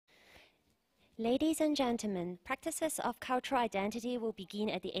Ladies and gentlemen, practices of cultural identity will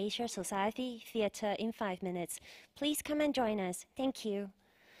begin at the ASHK Society Theatre in 5 minutes. Please come and join us. Thank you.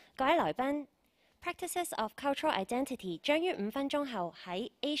 各位來賓 ，Practices of Cultural Identity 將於5分鐘後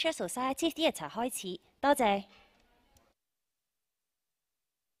喺 ASHK Society Theatre 開始。多謝。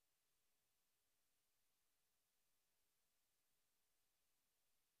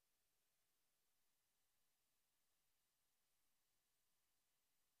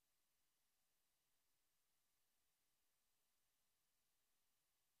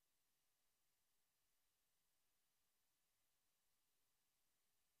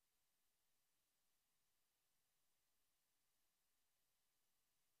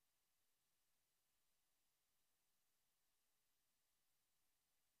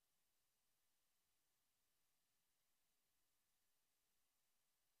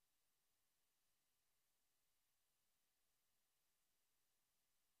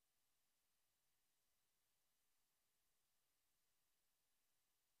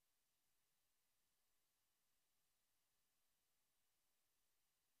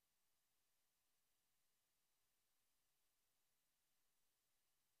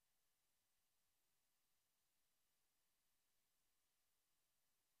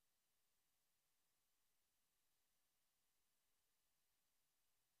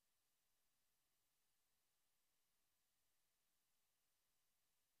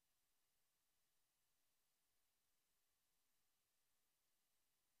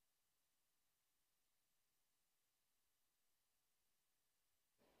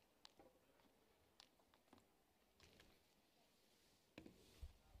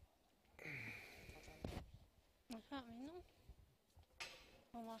下面咯，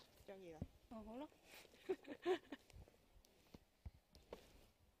好嘛？中意啦。哦，好咯。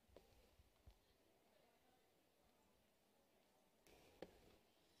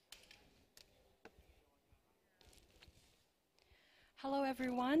Hello,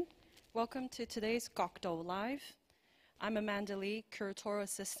 everyone. Welcome to today's Gokdo Live. I'm Amanda Lee, Curatorial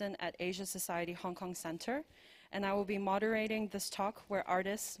Assistant at Asia Society Hong Kong Center, and I will be moderating this talk where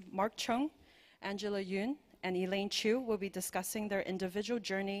artists Chung, Angela Yuen, and Elaine Chiu will be discussing their individual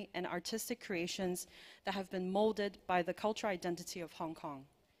journey and artistic creations that have been molded by the cultural identity of Hong Kong.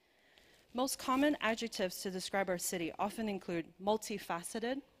 Most common adjectives to describe our city often include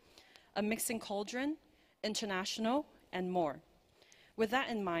multifaceted, a mixing cauldron, international, and more. With that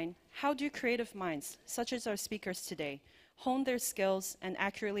in mind, how do creative minds, such as our speakers today, hone their skills and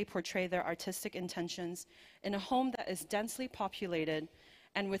accurately portray their artistic intentions in a home that is densely populated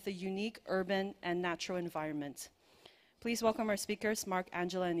and with a unique urban and natural environment? Please welcome our speakers, Mark,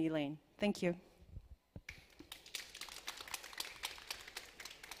 Angela, and Elaine. Thank you.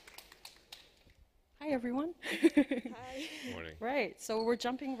 Hi, everyone. Hi. Morning. Right, so we're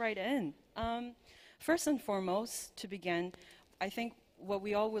jumping right in. First and foremost, to begin, I think what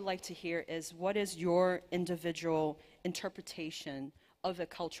we all would like to hear is what is your individual interpretation of a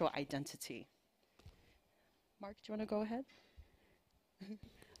cultural identity? Mark, do you want to go ahead?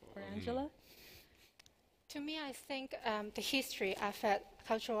 Or Angela? To me, I think the history affects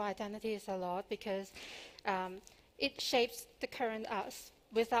cultural identities a lot because it shapes the current us.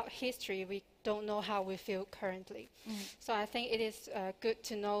 Without history, we don't know how we feel currently. So I think it is good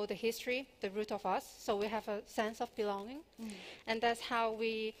to know the history, the root of us, so we have a sense of belonging. And that's how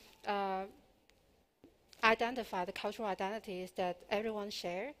we identify the cultural identities that everyone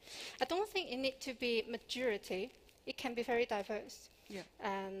shares. I don't think it needs to be majority. It can be very diverse. Yeah.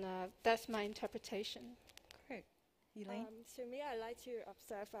 And that's my interpretation. Great. Elaine? To me, I like to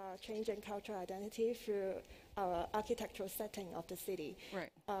observe changing cultural identity through our architectural setting of the city.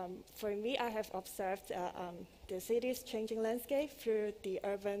 Right. For me, I have observed the city's changing landscape through the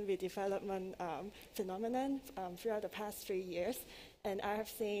urban redevelopment phenomenon throughout the past 3 years. And I have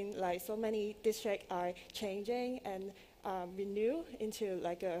seen like so many districts are changing and renew into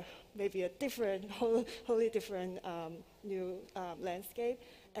like maybe a different, wholly different new landscape.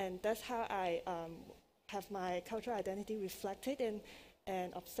 And that's how I have my cultural identity reflected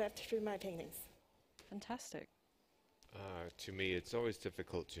and observed through my paintings. Fantastic. To me, it's always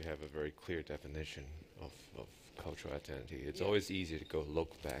difficult to have a very clear definition of cultural identity. It's always easy to go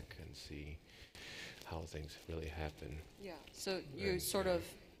look back and see how things really happen. Yeah, so you sort of,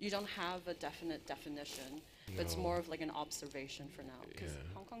 you don't have a definite definition, but it's more of like an observation for now. Because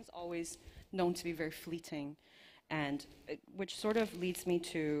Hong Kong's always known to be very fleeting, and which sort of leads me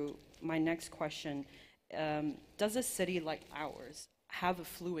to my next question. Does a city like ours have a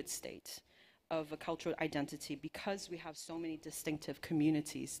fluid state of a cultural identity because we have so many distinctive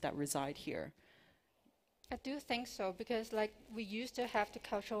communities that reside here? I do think so, because like we used to have the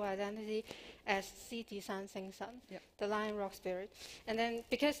cultural identity as city san sing san, the Lion Rock spirit, and then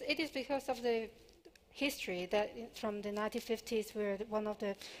because of the history that from the 1950s we were one of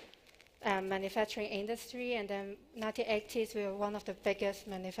the manufacturing industry, and then 1980s we were one of the biggest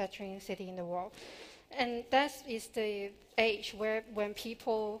manufacturing city in the world, and that is the age where when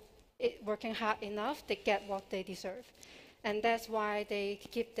people working hard enough, they get what they deserve. And that's why they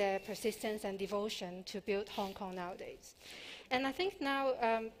keep their persistence and devotion to build Hong Kong nowadays. And I think now,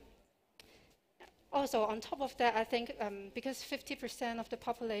 also on top of that, I think because 50% of the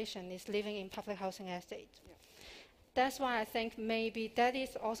population is living in public housing estates. That's why I think maybe that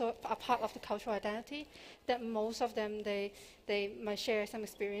is also a part of the cultural identity, that most of them, they might share some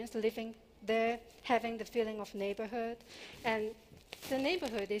experience living there, having the feeling of neighborhood. And the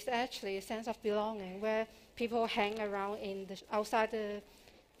neighborhood is actually a sense of belonging, where people hang around outside the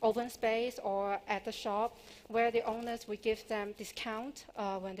open space or at the shop, where the owners will give them discount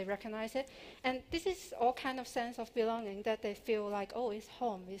when they recognize it. And this is all kind of sense of belonging that they feel like, oh, it's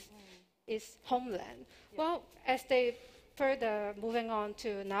home, it's homeland. Yeah. Well, as they further moving on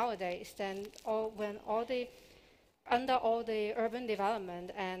to nowadays, then under all the urban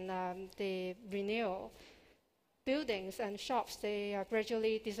development and the renewal, buildings and shops, they are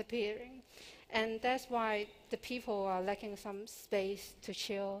gradually disappearing. And that's why the people are lacking some space to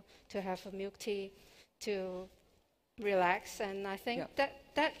chill, to have a milk tea, to relax. And I think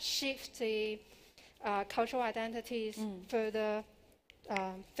that shifts the cultural identities further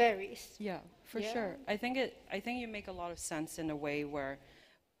varies. Yeah, for sure. I think you make a lot of sense in a way where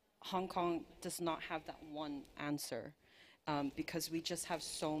Hong Kong does not have that one answer, because we just have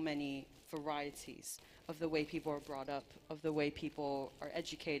so many varieties of the way people are brought up, of the way people are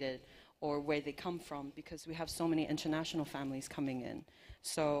educated, or where they come from, because we have so many international families coming in.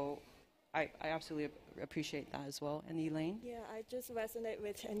 So I absolutely appreciate that as well. And Elaine? Yeah, I just resonate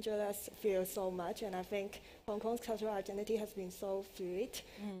with Angela's view so much, and I think Hong Kong's cultural identity has been so fluid.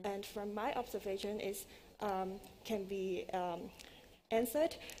 And from my observation, is can be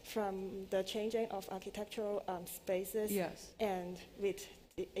answered from the changing of architectural spaces and with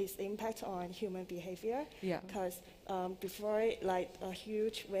its impact on human behavior. Because before like a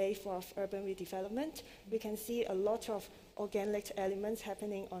huge wave of urban redevelopment, we can see a lot of organic elements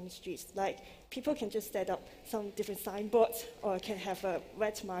happening on the streets. Like people can just set up some different signboards, or can have a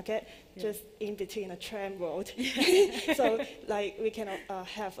wet market just in between a tram road. So like we can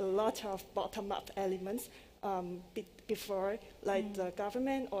have a lot of bottom-up elements before like the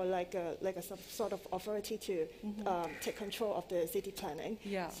government or like a sort of authority to take control of the city planning.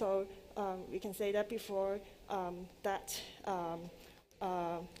 So we can say that before that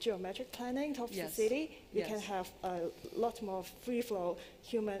geometric planning of the city, we can have a lot more free flow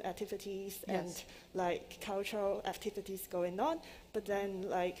human activities and like cultural activities going on. But then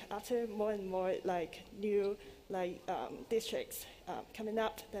like after more and more like new like districts coming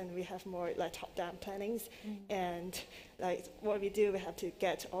up, then we have more like top-down plannings, and like what we do, we have to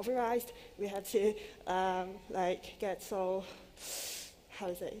get authorized, we have to like get so, how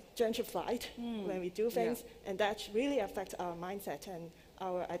to say, gentrified when we do things, and that really affects our mindset and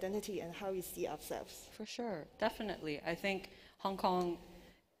our identity and how we see ourselves. For sure, definitely. I think Hong Kong,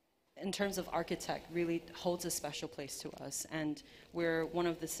 in terms of architect, really holds a special place to us, and we're one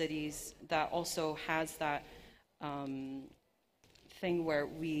of the cities that also has that thing where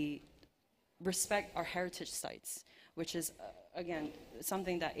we respect our heritage sites, which is, again,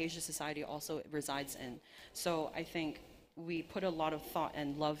 something that Asia Society also resides in. So I think we put a lot of thought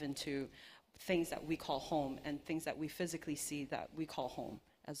and love into things that we call home and things that we physically see that we call home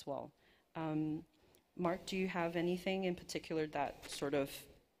as well. Mark, do you have anything in particular that sort of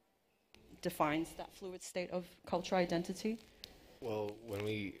defines that fluid state of cultural identity? Well, when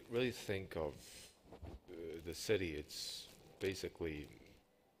we really think of the city, it's basically,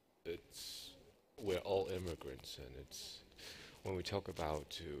 we're all immigrants, and it's, when we talk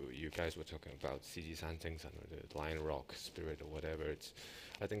about, you guys were talking about City San Ting San or the Lion Rock spirit or whatever,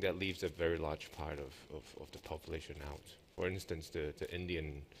 I think that leaves a very large part of the population out. For instance, the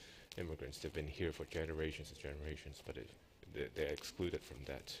Indian immigrants, they've been here for generations and generations, but they're excluded from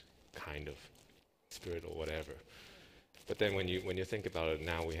that kind of spirit or whatever. But then when you think about it,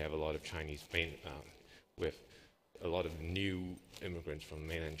 now we have a lot of Chinese with a lot of new immigrants from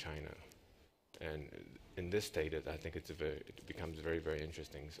mainland China, and in this state, I think it becomes very, very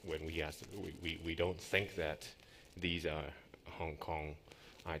interesting when we don't think that these are Hong Kong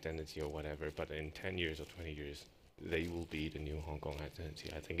identity or whatever, but in 10 years or 20 years, they will be the new Hong Kong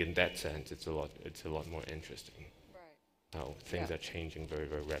identity. I think in that sense, it's a lot more interesting. Right. How things are changing very,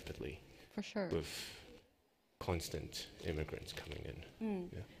 very rapidly. For sure. With constant immigrants coming in.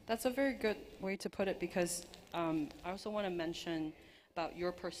 Yeah. That's a very good way to put it, because I also want to mention about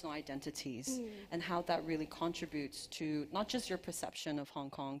your personal identities and how that really contributes to not just your perception of Hong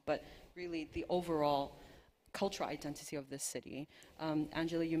Kong, but really the overall cultural identity of this city.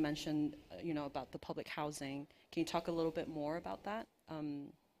 Angela, you mentioned about the public housing. Can you talk a little bit more about that,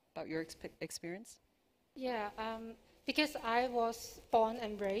 about your experience? Yeah, because I was born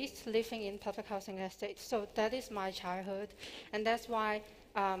and raised living in public housing estate, so that is my childhood, and that's why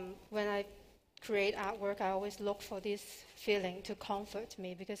when I create artwork, I always look for this feeling to comfort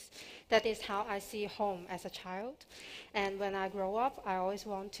me, because that is how I see home as a child. And when I grow up, I always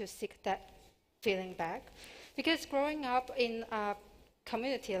want to seek that feeling back, because growing up in a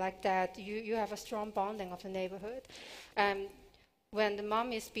community like that, you have a strong bonding of the neighborhood. When the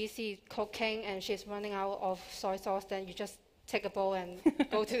mom is busy cooking and she's running out of soy sauce, then you just take a bowl and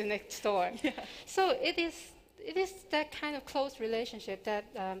go to the next door. Yeah. So it is that kind of close relationship that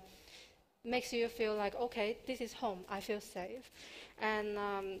makes you feel like, okay, this is home, I feel safe. And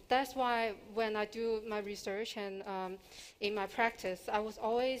that's why when I do my research and in my practice, I was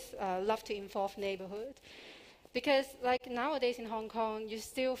always love to involve neighborhood. Because like nowadays in Hong Kong, you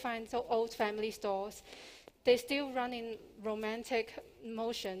still find so old family stores. They still run in romantic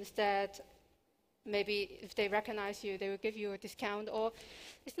motions that maybe if they recognize you, they will give you a discount. Or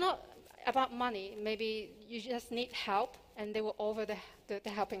it's not about money. Maybe you just need help, and they will offer the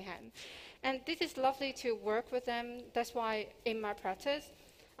helping hand. And this is lovely to work with them. That's why in my practice,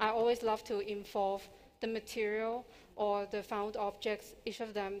 I always love to involve the material or the found objects. Each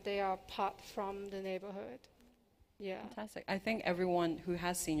of them, they are part from the neighborhood. Yeah. Fantastic. I think everyone who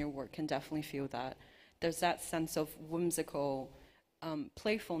has seen your work can definitely feel that. There's that sense of whimsical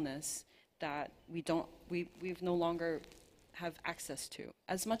playfulness that we've no longer have access to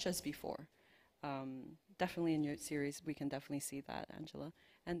as much as before. Definitely in your series, we can definitely see that, Angela.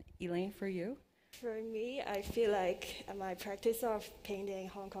 And Elaine, for you? For me, I feel like my practice of painting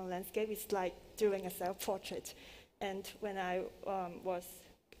Hong Kong landscape is like doing a self-portrait. And when I was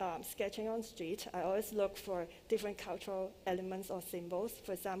sketching on street, I always look for different cultural elements or symbols.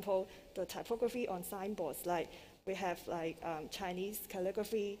 For example, the typography on signboards, like we have like Chinese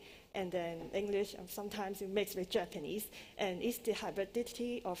calligraphy and then English, and sometimes you mix with Japanese. And it's the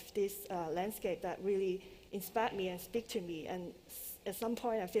hybridity of this landscape that really inspired me and speak to me. And at some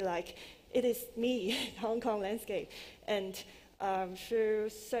point, I feel like it is me, Hong Kong landscape. And through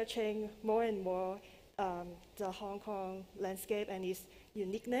searching more and more the Hong Kong landscape and its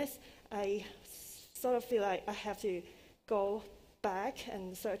uniqueness, I sort of feel like I have to go back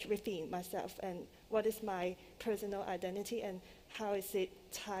and search within myself and what is my personal identity and how is it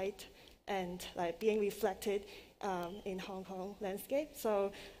tied and like being reflected in Hong Kong landscape.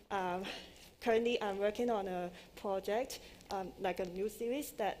 So currently I'm working on a project, like a new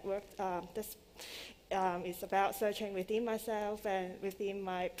series that is about searching within myself and within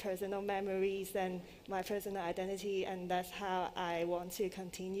my personal memories and my personal identity, and that's how I want to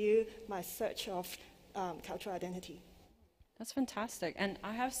continue my search of cultural identity. That's fantastic. And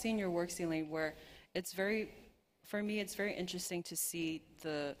I have seen your work, Elaine, where for me, it's very interesting to see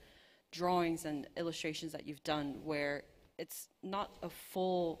the drawings and illustrations that you've done where it's not a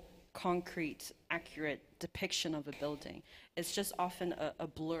full, concrete, accurate depiction of a building. It's just often a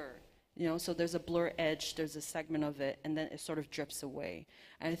blur. So there's a blur edge, there's a segment of it, and then it sort of drips away.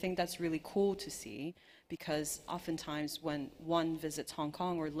 And I think that's really cool to see, because oftentimes when one visits Hong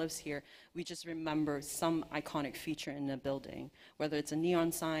Kong or lives here, we just remember some iconic feature in a building, whether it's a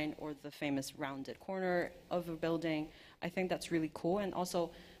neon sign or the famous rounded corner of a building. I think that's really cool. And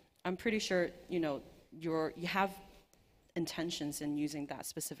also, I'm pretty sure, you have intentions in using that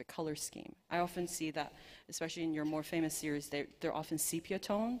specific color scheme. I often see that, especially in your more famous series, they're often sepia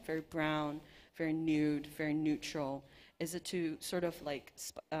tone, very brown, very nude, very neutral. Is it to sort of like,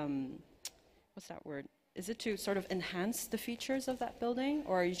 what's that word? Is it to sort of enhance the features of that building,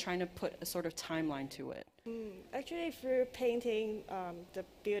 or are you trying to put a sort of timeline to it? Actually, through painting the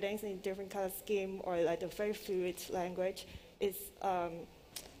buildings in different color scheme or like the very fluid language, is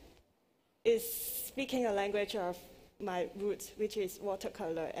speaking a language of my roots, which is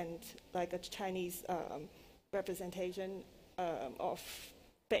watercolor and like a Chinese representation of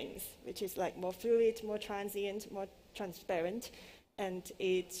things, which is like more fluid, more transient, more transparent, and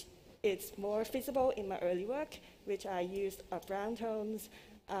it's more visible in my early work, which I used brown tones,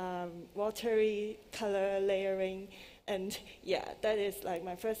 watery color layering, and yeah, that is like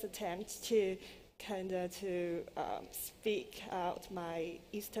my first attempt to kind of speak out my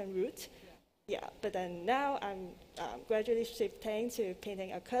Eastern root. Yeah, but then now I'm gradually shifting to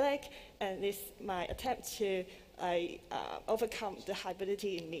painting acrylic, and this is my attempt to overcome the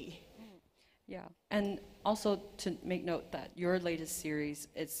hybridity in me. Yeah, and also to make note that your latest series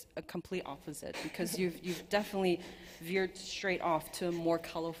is a complete opposite, because you've definitely veered straight off to a more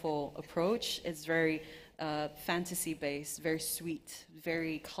colorful approach. It's very fantasy-based, very sweet,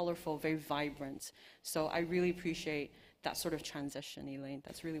 very colorful, very vibrant. So I really appreciate that sort of transition, Elaine.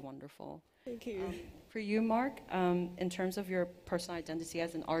 That's really wonderful. Thank you. For you, Mark, in terms of your personal identity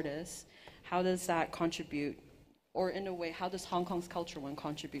as an artist, how does that contribute, or in a way, how does Hong Kong's culture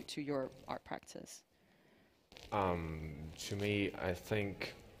contribute to your art practice? To me, I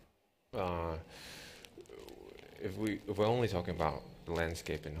think if we're only talking about the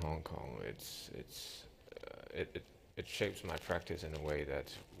landscape in Hong Kong, it shapes my practice in a way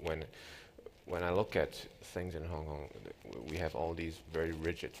that when I look at things in Hong Kong, we have all these very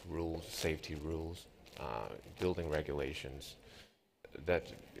rigid rules, safety rules, building regulations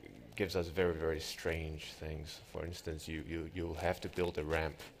that gives us very, very strange things. For instance, you'll have to build a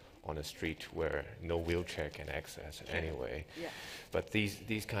ramp on a street where no wheelchair can access anyway. Yeah. But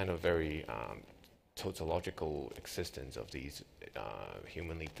these kind of very tautological existence of these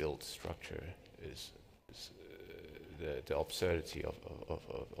humanly built structure is the absurdity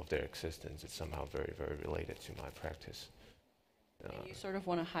of their existence is somehow very, very related to my practice. And you sort of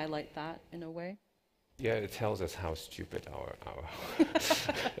want to highlight that in a way? Yeah, it tells us how stupid our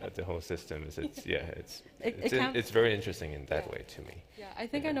the whole system is. It's very interesting in that way to me. Yeah, I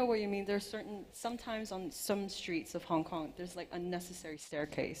think I know what you mean. There's sometimes on some streets of Hong Kong, there's like unnecessary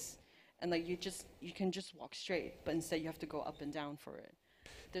staircase, and like you can just walk straight, but instead you have to go up and down for it.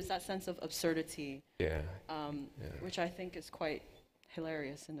 There's that sense of absurdity, which I think is quite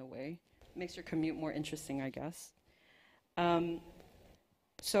hilarious in a way. Makes your commute more interesting, I guess.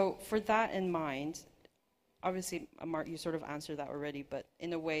 So for that in mind, obviously, Mark, you sort of answered that already, but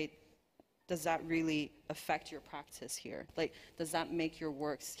in a way, does that really affect your practice here? Like, does that make your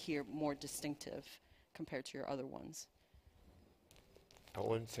works here more distinctive compared to your other ones? I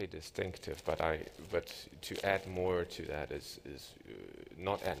wouldn't say distinctive, but to add more to that is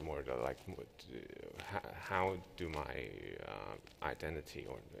not add more to like how do my identity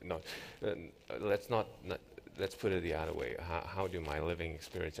or not? Let's put it the other way. How do my living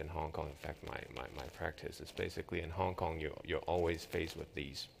experience in Hong Kong affect my practice? It's basically in Hong Kong you're always faced with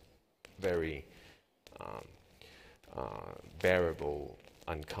these very bearable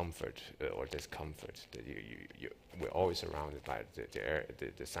uncomfort or discomfort. That we're always surrounded by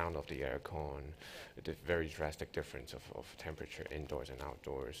the sound of the aircon, the very drastic difference of temperature indoors and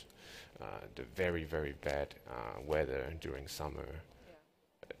outdoors, the very, very bad weather during summer.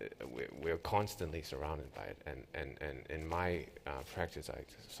 We're constantly surrounded by it, and in my practice, I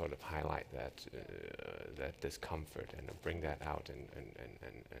sort of highlight that discomfort and bring that out and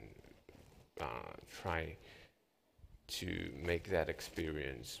try to make that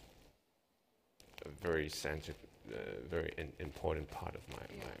experience a very important part of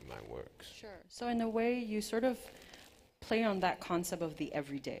my works. Sure. So in a way, you sort of play on that concept of the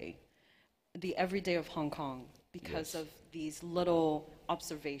everyday of Hong Kong, because of these little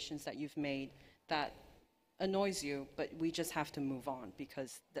observations that you've made that annoys you, but we just have to move on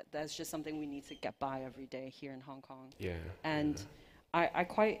because that's just something we need to get by every day here in Hong Kong. Yeah. And I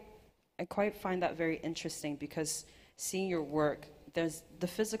quite find that very interesting, because seeing your work, there's the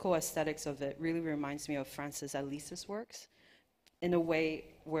physical aesthetics of it really reminds me of Francis Alice's works in a way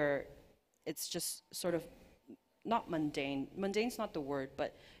where it's just sort of not mundane. Mundane's not the word,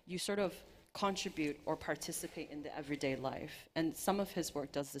 but you sort of contribute or participate in the everyday life. And some of his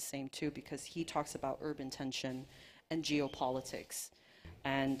work does the same too, because he talks about urban tension and geopolitics.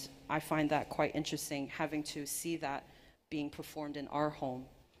 And I find that quite interesting, having to see that being performed in our home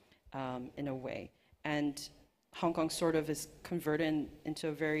in a way. And Hong Kong sort of is converted into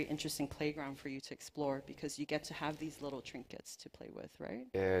a very interesting playground for you to explore, because you get to have these little trinkets to play with, right?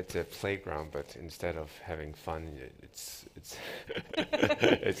 Yeah, it's a playground, but instead of having fun, it's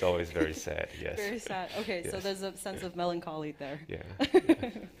it's always very sad. Yes. Very sad. Okay, yes. So there's a sense of melancholy there. Yeah.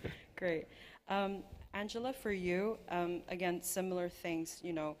 Great. Angela, for you, again, similar things.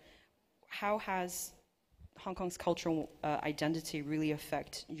 You know, how has Hong Kong's cultural identity really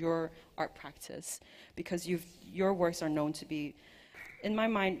affect your art practice? Because your works are known to be, in my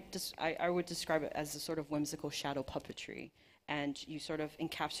mind, I would describe it as a sort of whimsical shadow puppetry. And you sort of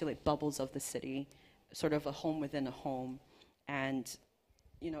encapsulate bubbles of the city, sort of a home within a home. And,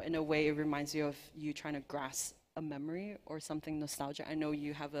 you know, in a way, it reminds you of you trying to grasp a memory or something nostalgic. I know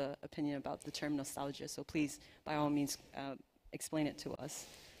you have an opinion about the term nostalgia, so please, by all means, explain it to us.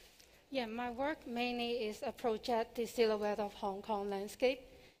 Yeah, my work mainly is a project, the silhouette of Hong Kong landscape,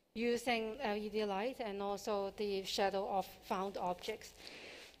 using LED light and also the shadow of found objects.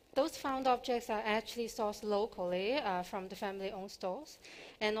 Those found objects are actually sourced locally from the family-owned stores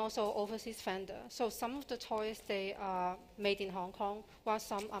and also overseas vendor. So some of the toys, they are made in Hong Kong, while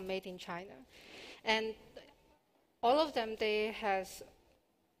some are made in China. And all of them, they has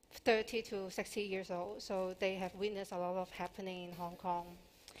 30 to 60 years old, so they have witnessed a lot of happening in Hong Kong.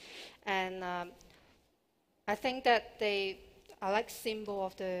 And I think that they are like symbol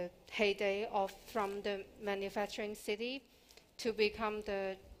of the heyday of from the manufacturing city to become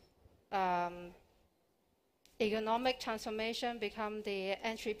the economic transformation, become the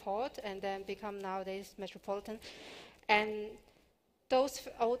entry port, and then become nowadays metropolitan. And those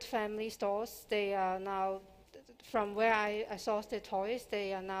old family stores, they are now, from where I sourced the toys,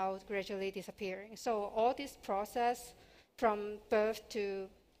 they are now gradually disappearing. So all this process from birth to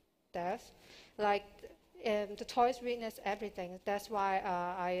death, like the toys witness everything. That's why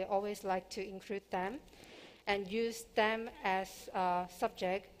I always like to include them and use them as a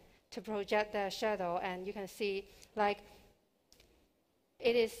subject to project their shadow. And you can see, like,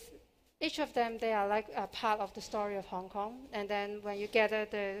 it is, each of them, they are like a part of the story of Hong Kong. And then when you gather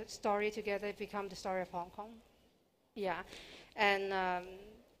the story together, it becomes the story of Hong Kong. Yeah, and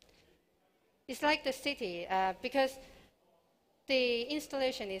it's like the city, because the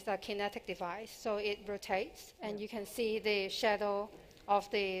installation is a kinetic device, so it rotates, and you can see the shadow of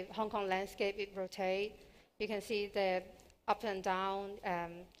the Hong Kong landscape, it rotates. You can see the up and down.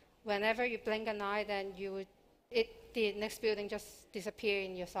 Whenever you blink an eye, then the next building just disappear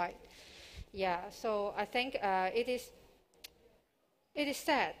in your sight. Yeah, so I think it is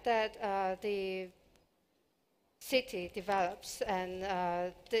sad that the city develops and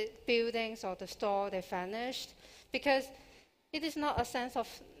the buildings or the store, they vanished, because it is not a sense of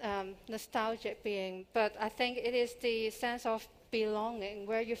nostalgic being, but I think it is the sense of belonging,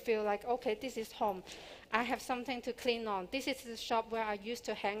 where you feel like, okay, this is home. I have something to clean on. This is the shop where I used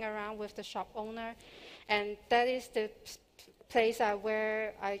to hang around with the shop owner, and that is the place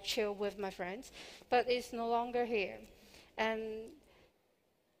where I chill with my friends, but it's no longer here. And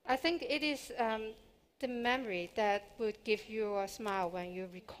I think it is the memory that would give you a smile when you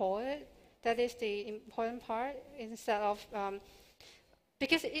recall it. That is the important part, instead of,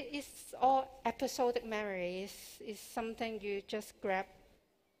 because it is all episodic memories, is something you just grab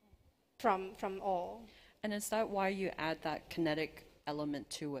from all. And is that why you add that kinetic element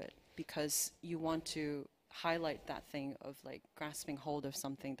to it? Because you want to highlight that thing of like grasping hold of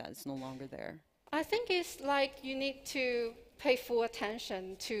something that is no longer there? I think it's like you need to pay full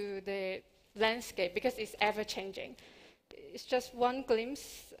attention to the landscape because it's ever changing. It's just one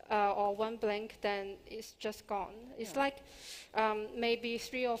glimpse or one blink, then it's just gone. It's like maybe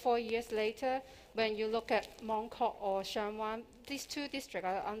 3 or 4 years later, when you look at Mong Kok or Sheung Wan, these two districts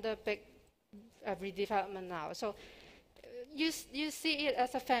are under big redevelopment now. So you see it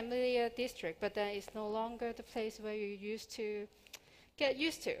as a familiar district, but then it's no longer the place where you used to get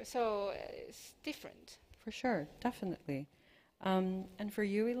used to. So it's different. For sure, definitely. And for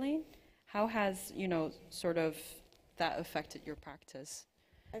you, Elaine, how has, sort of that affected your practice?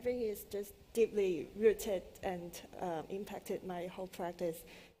 I think it's just deeply rooted and impacted my whole practice,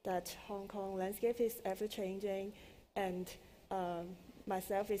 that Hong Kong landscape is ever-changing, and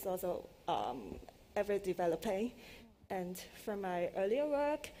myself is also ever-developing. And from my earlier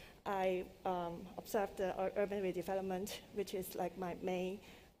work, I observed the urban redevelopment, which is like my main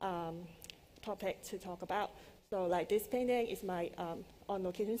topic to talk about. So like this painting is my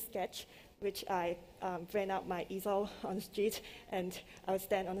on-location sketch, which I bring out my easel on the street, and I would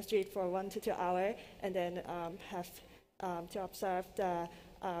stand on the street for 1 to 2 hours, and then have to observe the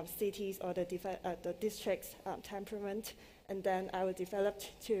cities or the district's temperament, and then I would develop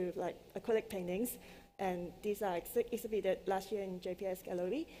to like acrylic paintings, and these are exhibited last year in JPS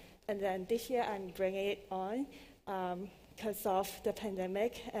Gallery, and then this year I'm bringing it on because of the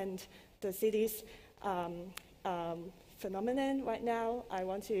pandemic and the city's phenomenon right now. I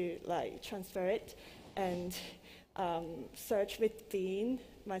want to like transfer it and search within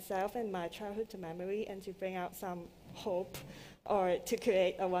myself and my childhood to memory, and to bring out some hope, or to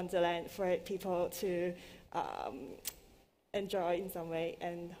create a wonderland for people to enjoy in some way,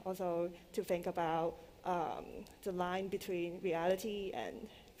 and also to think about the line between reality and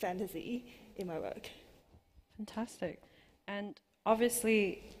fantasy in my work. Fantastic. And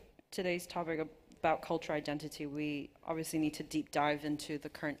obviously, today's topic about cultural identity, we obviously need to deep dive into the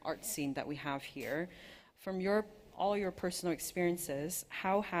current art scene that we have here. From all your personal experiences,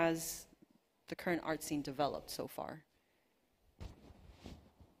 how has the current art scene developed so far?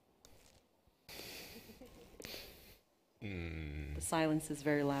 The silence is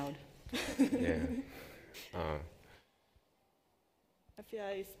very loud. Yeah. I feel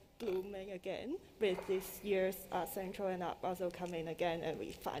like it's blooming again with this year's Art Central and Art Basel coming again, and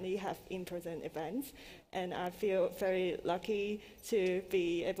we finally have in-person events. And I feel very lucky to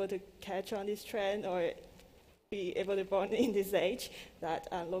be able to catch on this trend or be able to born in this age that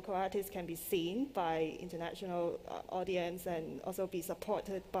local artists can be seen by international audience and also be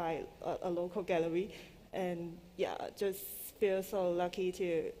supported by a local gallery. And yeah, just feel so lucky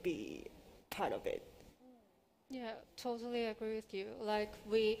to be part of it. Yeah, totally agree with you. Like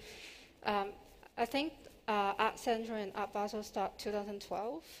I think Art Central and Art Basel start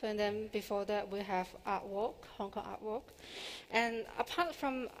 2012, and then before that we have Art Walk, Hong Kong Art Walk. And apart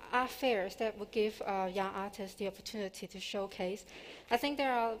from art fairs that would give young artists the opportunity to showcase, I think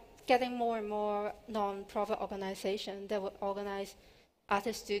there are getting more and more non-profit organizations that would organize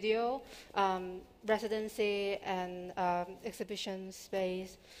artist studio, residency, and exhibition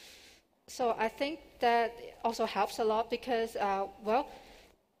space. So I think that also helps a lot because,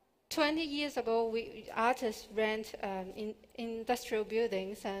 20 years ago, artists rent in industrial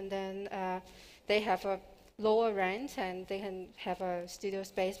buildings, and then they have a lower rent and they can have a studio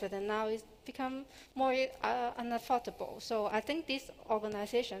space, but then now it's become more unaffordable. So I think this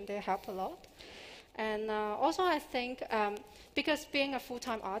organization, they help a lot. And also I think because being a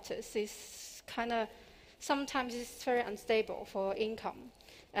full-time artist is kind of, sometimes it's very unstable for income.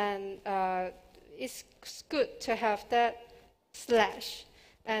 And it's good to have that slash.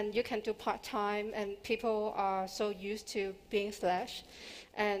 And you can do part-time, and people are so used to being slash.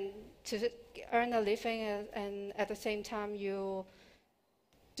 And to earn a living, and at the same time you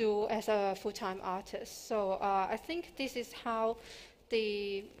do as a full-time artist. So I think this is how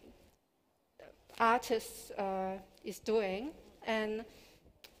the artist is doing. And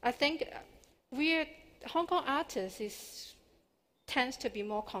I think Hong Kong artists tends to be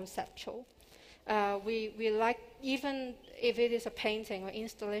more conceptual. We like, even if it is a painting or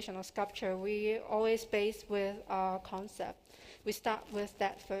installation or sculpture, we always base with our concept. We start with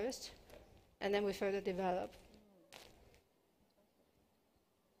that first, and then we further develop.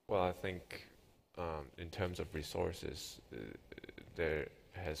 Well, I think in terms of resources, there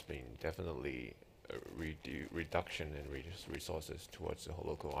has been definitely a reduction in resources towards the whole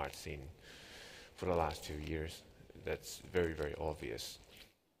local art scene for the last 2 years. That's very, very obvious,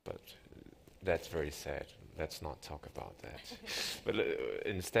 but that's very sad. Let's not talk about that. But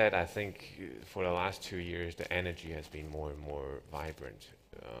instead, I think for the last 2 years, the energy has been more and more vibrant.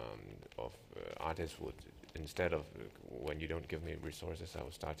 Artists would, instead of when you don't give me resources, I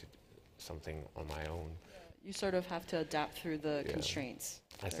will start something on my own. You sort of have to adapt through the constraints.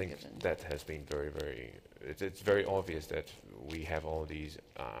 I think that has been very, very. It's very obvious that we have all these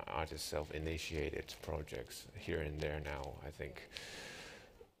artist self-initiated projects here and there now. I think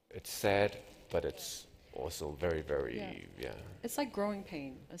it's sad, but it's also very, very, It's like growing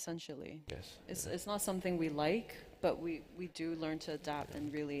pain, essentially. Yes. It's not something we like, but we do learn to adapt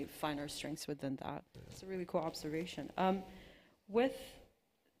and really find our strengths within that. It's a really cool observation. With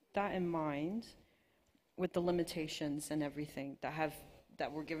that in mind, with the limitations and everything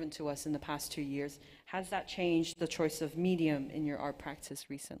that were given to us in the past 2 years, has that changed the choice of medium in your art practice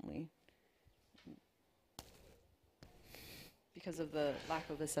recently? Because of the lack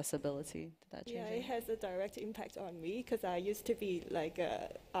of accessibility, did that change? Yeah, it has a direct impact on me because I used to be like an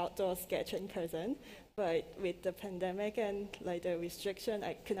outdoor sketching person, but with the pandemic and like the restriction,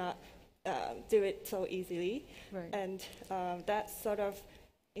 I could not do it so easily. Right. And that sort of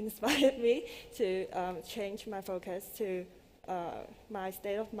inspired me to change my focus to my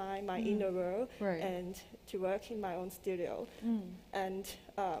state of mind, my inner world, and to work in my own studio. And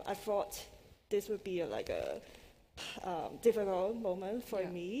I thought this would be like a difficult moment for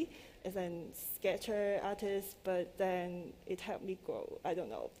me as a sketcher artist, but then it helped me grow. I don't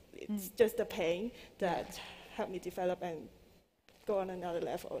know. It's just the pain that helped me develop and go on another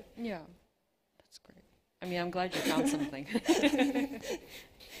level. Yeah, that's great. I mean, I'm glad you found something.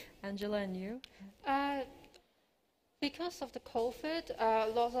 Angela, and you? Because of the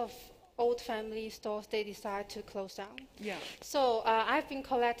COVID, lots of old family stores, they decide to close down. Yeah. So I've been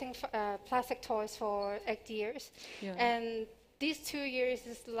collecting plastic toys for 8 years. Yeah. And these 2 years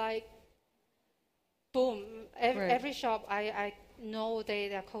is like, boom, every shop I know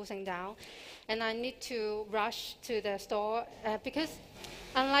they are closing down. And I need to rush to the store because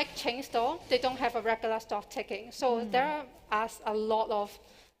unlike chain store, they don't have a regular stock taking. So there are a lot of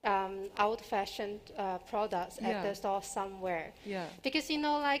old-fashioned products at the store somewhere. Yeah. Because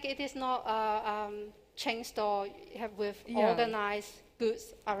like it is not a chain store with organized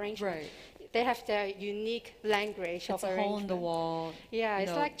goods arrangement. Right. they have their unique language It's of a hole in the arrangement. wall. Yeah,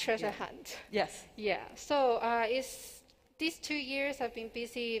 it's No, like treasure yeah. hunt. Yes. Yeah, so these 2 years I've been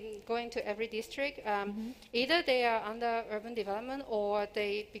busy going to every district. Either they are under urban development or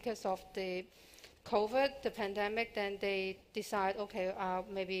they, because of the COVID, the pandemic, then they decide, okay,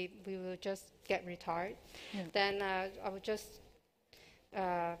 maybe we will just get retired. Yeah. Then I will just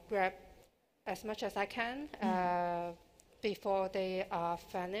grab as much as I can before they are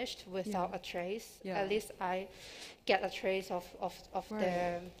finished without a trace. Yeah. At least I get a trace of Right.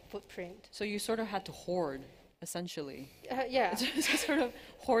 their footprint. So you sort of had to hoard, essentially. Yeah. Just sort of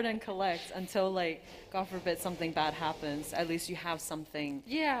hoard and collect until, like, God forbid something bad happens. At least you have something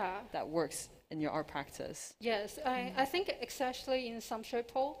Yeah. that works in your art practice. Yes, I think especially in some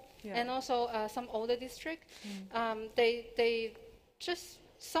Shui-Po and also some older district, they just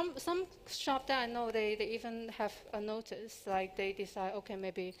some shop that I know they even have a notice, like they decide, okay,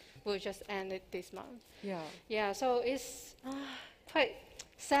 maybe we'll just end it this month. Yeah. Yeah, so it's quite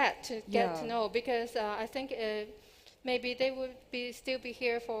sad to get to Yeah. know, because I think maybe they would still be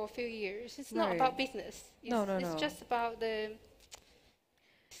here for a few years. It's not Right. about business. No, no, It's no. just about the.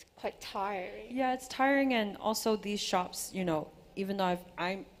 It's quite tiring. Yeah, it's tiring, and also these shops, you know, even though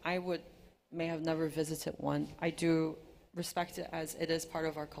may have never visited one, I do respect it as it is part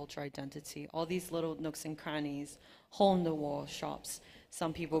of our culture identity. All these little nooks and crannies, hole-in-the-wall shops.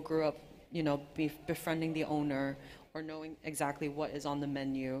 Some people grew up, you know, befriending the owner or knowing exactly what is on the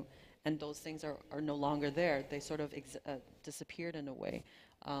menu, and those things are no longer there. They sort of disappeared in a way.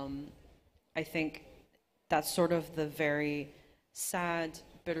 I think that's sort of the very sad,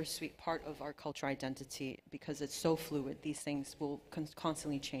 bittersweet part of our culture identity, because it's so fluid. These things will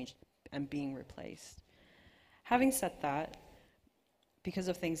constantly change and being replaced. Having said that, because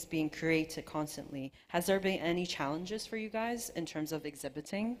of things being created constantly, has there been any challenges for you guys in terms of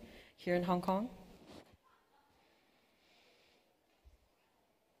exhibiting here in Hong Kong?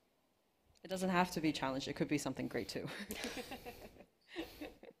 It doesn't have to be challenged. It could be something great too.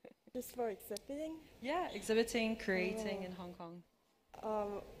 Just for exhibiting, Yeah, exhibiting, creating in Hong Kong.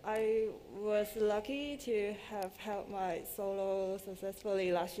 I was lucky to have held my solo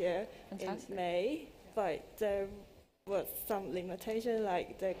successfully last year Fantastic. in May, but there was some limitation,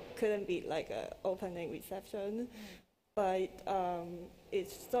 like there couldn't be like an opening reception. But it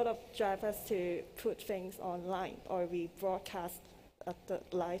sort of drives us to put things online, or we broadcast at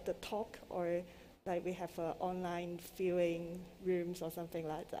the talk, or like we have online viewing rooms or something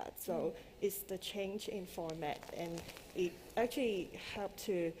like that. So it's the change in format, and it actually helped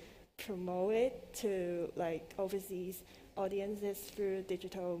to promote it to like overseas audiences through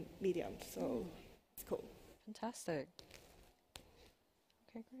digital medium. So it's cool. Fantastic.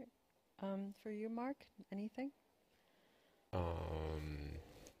 Okay, great. For you, Mark, anything?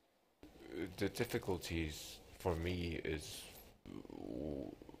 The difficulties for me is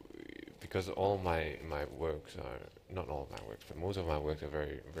because all my works are, not all my works, but most of my works are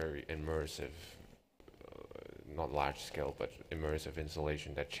very, very immersive, not large scale, but immersive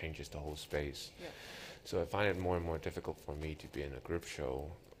installation that changes the whole space. Yeah. So I find it more and more difficult for me to be in a group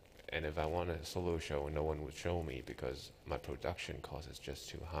show, and if I want a solo show, no one would show me because my production cost is just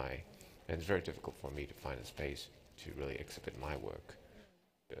too high, and it's very difficult for me to find a space to really exhibit my work,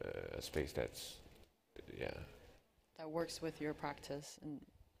 a space that's, yeah. That works with your practice. And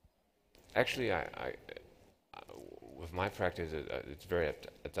Actually, I with my practice, it's very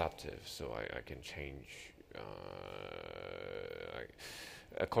adaptive, so I can change.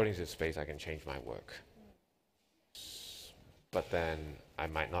 According to the space, I can change my work. But then I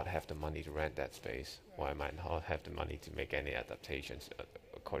might not have the money to rent that space, or I might not have the money to make any adaptations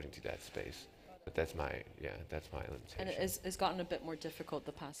according to that space. But that's my limitation. And it's gotten a bit more difficult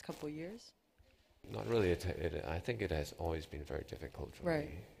the past couple of years. Not really. I think it has always been very difficult for Right.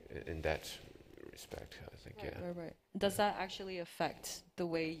 me in that respect. I think, yeah. Right. Does that actually affect the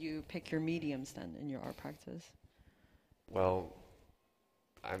way you pick your mediums then in your art practice? Well,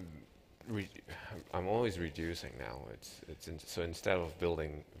 I'm always reducing now. So instead of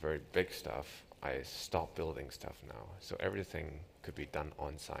building very big stuff, I stop building stuff now. So everything could be done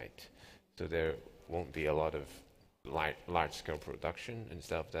on site. So there won't be a lot of large scale production.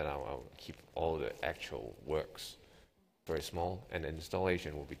 Instead of that, I'll keep all the actual works very small, and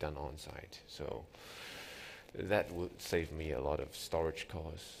installation will be done on site. So that would save me a lot of storage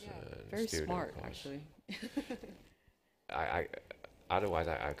costs. And Very studio smart, costs. actually. Otherwise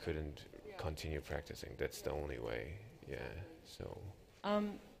I couldn't continue practicing. That's the only way. Yeah. So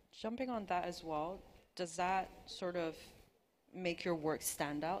Jumping on that as well, does that sort of make your work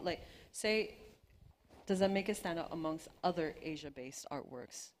stand out? Like, say, does that make it stand out amongst other Asia-based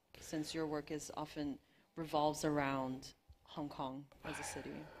artworks since your work is often revolves around Hong Kong as a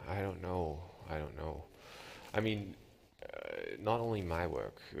city? I don't know. I don't know. I mean, not only my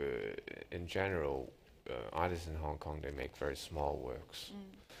work. In general, artists in Hong Kong, they make very small works.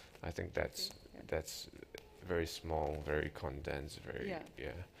 I think that's very small, very condensed, very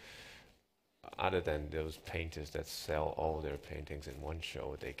Other than those painters that sell all their paintings in one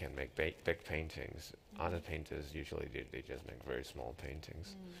show, they can make big paintings. Other painters usually they just make very small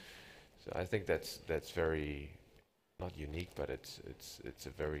paintings. So I think that's very not unique, but it's a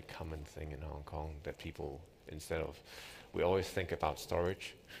very common thing in Hong Kong that people, instead of, we always think about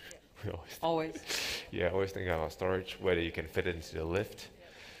storage. We always always think about storage, whether you can fit it into the lift.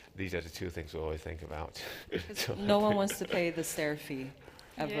 These are the two things we always think about. So no one wants to pay the stair fee,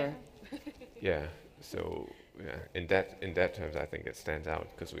 ever. Yeah. So in that terms, I think it stands out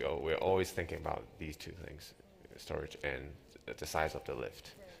because we're always thinking about these two things, storage and the size of the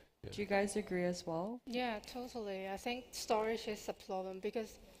lift. Do you guys agree as well? Yeah, totally. I think storage is a problem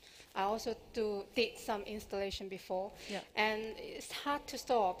because I also did some installation before, and it's hard to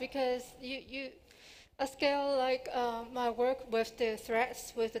store because a scale like my work with the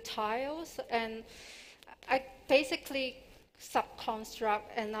threads, with the tiles, and I basically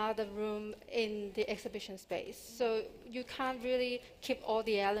subconstruct another room in the exhibition space. So you can't really keep all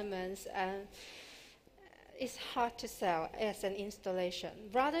the elements, and it's hard to sell as an installation,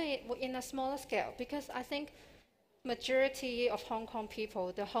 rather in a smaller scale, because I think majority of Hong Kong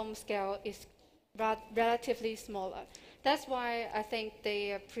people, the home scale is relatively smaller. That's why I think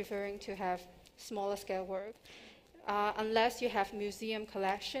they are preferring to have smaller scale work. Unless you have museum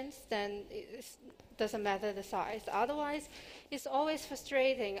collections, then it doesn't matter the size. Otherwise, it's always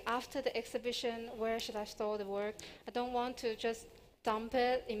frustrating. After the exhibition, where should I store the work? I don't want to just dump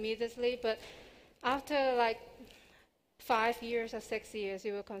it immediately, but after like 5 years or 6 years,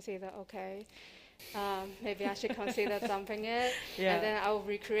 you will consider, okay, maybe I should consider dumping it, and then I will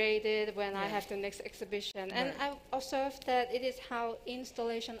recreate it when I have the next exhibition. And I observed that it is how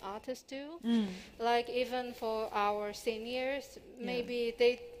installation artists do. Like even for our seniors, maybe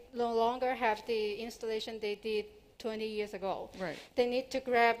they no longer have the installation they did 20 years ago. They need to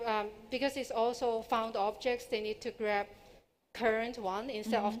grab, because it's also found objects, they need to grab current one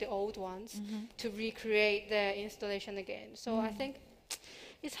instead of the old ones to recreate the installation again. So I think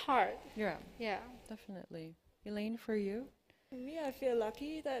it's hard. Yeah, definitely. Elaine, for you? For me, I feel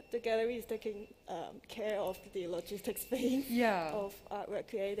lucky that the gallery is taking care of the logistics thing of artwork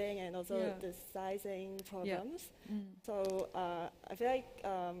creating and also the sizing problems. So I feel like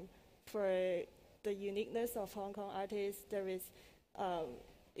for the uniqueness of Hong Kong artists, there is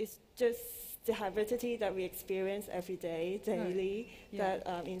it's just the hybridity that we experience every day, daily, that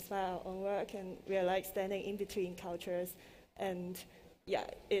inspire our own work, and we're like standing in between cultures. And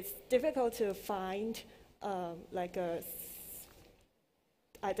it's difficult to find like a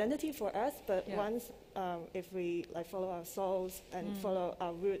identity for us, but once if we like follow our souls and follow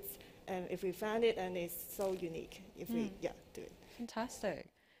our roots, and if we find it, and it's so unique, if we do it. Fantastic.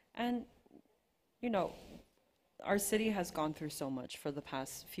 And you know, our city has gone through so much for the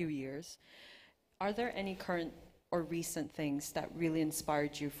past few years. Are there any current or recent things that really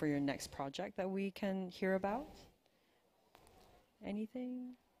inspired you for your next project that we can hear about?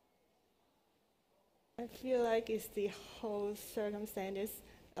 Anything? I feel like it's the whole circumstances.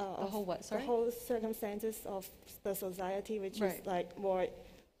 The whole what, sorry? The whole circumstances of the society, which is like more,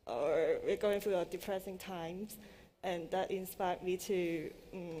 or we're going through a depressing times, and that inspired me to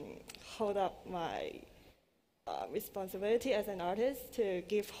hold up my responsibility as an artist to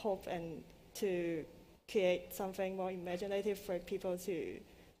give hope and to create something more imaginative for people to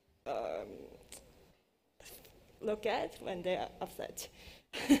look at when they are upset.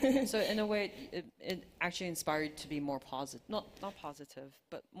 So in a way, it actually inspired you to be more positive, not positive,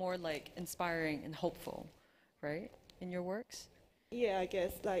 but more like inspiring and hopeful, right, in your works? Yeah, I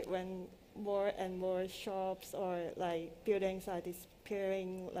guess like when more and more shops or like buildings are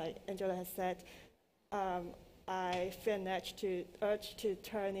disappearing, like Angela has said, I feel an urge to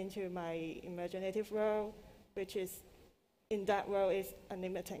turn into my imaginative world, which is, in that world is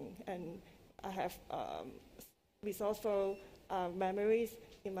unlimited, and I have resourceful memories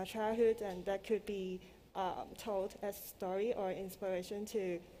in my childhood, and that could be told as story or inspiration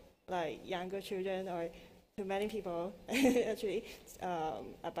to like younger children or to many people actually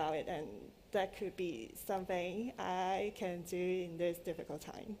about it, and that could be something I can do in this difficult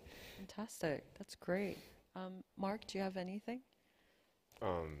time. Fantastic, that's great. Mark, do you have anything?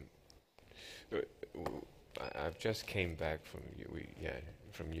 I've just came back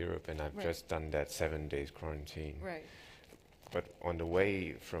from Europe, and I've just done that 7 days quarantine. but on the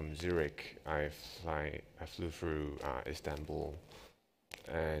way from Zurich, I flew through Istanbul,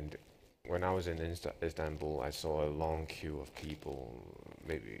 and when I was in Istanbul, I saw a long queue of people,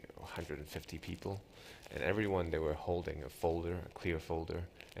 maybe 150 people, and everyone, they were holding a folder, a clear folder,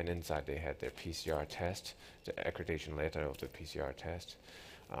 and inside they had their PCR test, the accreditation letter of the PCR test,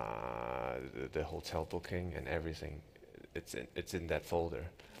 the hotel booking and everything. It's in that folder.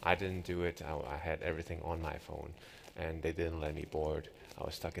 I didn't do it. I had everything on my phone, and they didn't let me board. I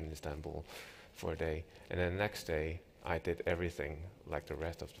was stuck in Istanbul for a day, and then the next day I did everything like the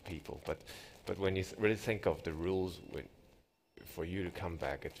rest of the people. But when you really think of the rules for you to come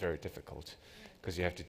back, it's very difficult, because you have to